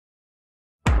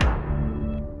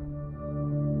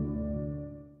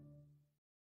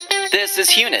This is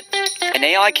HUENIT, an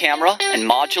AI camera and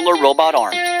modular robot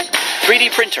arm,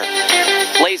 3D printer,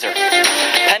 laser,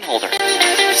 pen holder,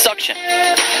 suction,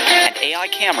 and AI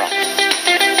camera.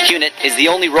 HUENIT is the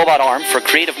only robot arm for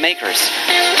creative makers.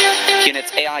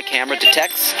 HUENIT's AI camera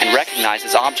detects and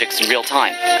recognizes objects in real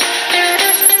time.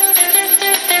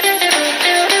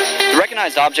 The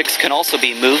recognized objects can also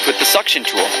be moved with the suction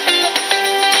tool.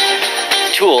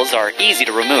 Tools are easy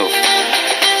to remove.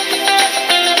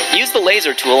 Use the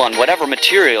laser tool on whatever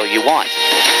material you want.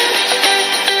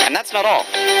 And that's not all.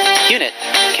 HUENIT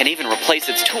can even replace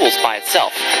its tools by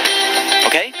itself.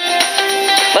 Okay?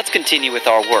 Let's continue with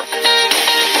our work.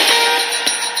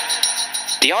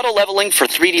 The auto leveling for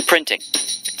 3D printing.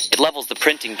 It levels the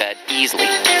printing bed easily.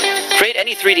 Create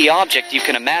any 3D object you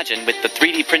can imagine with the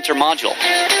 3D printer module.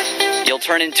 You'll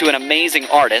turn into an amazing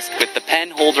artist with the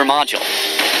pen holder module.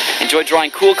 Enjoy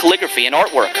drawing cool calligraphy and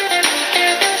artwork.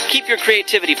 Keep your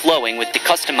creativity flowing with the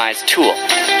customized tool.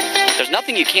 There's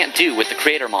nothing you can't do with the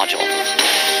creator module.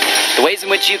 The ways in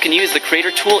which you can use the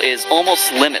creator tool is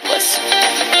almost limitless.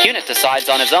 HUENIT decides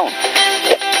on its own.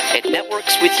 It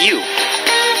networks with you.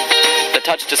 The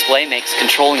touch display makes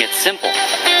controlling it simple.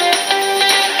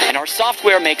 And our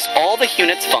software makes all the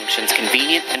HUENIT's functions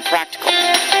convenient and practical.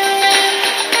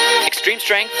 Extreme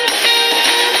strength,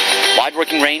 wide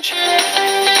working range,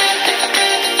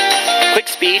 quick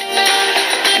speed,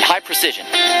 and high precision.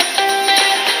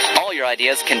 All your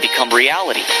ideas can become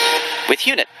reality with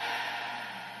HUENIT.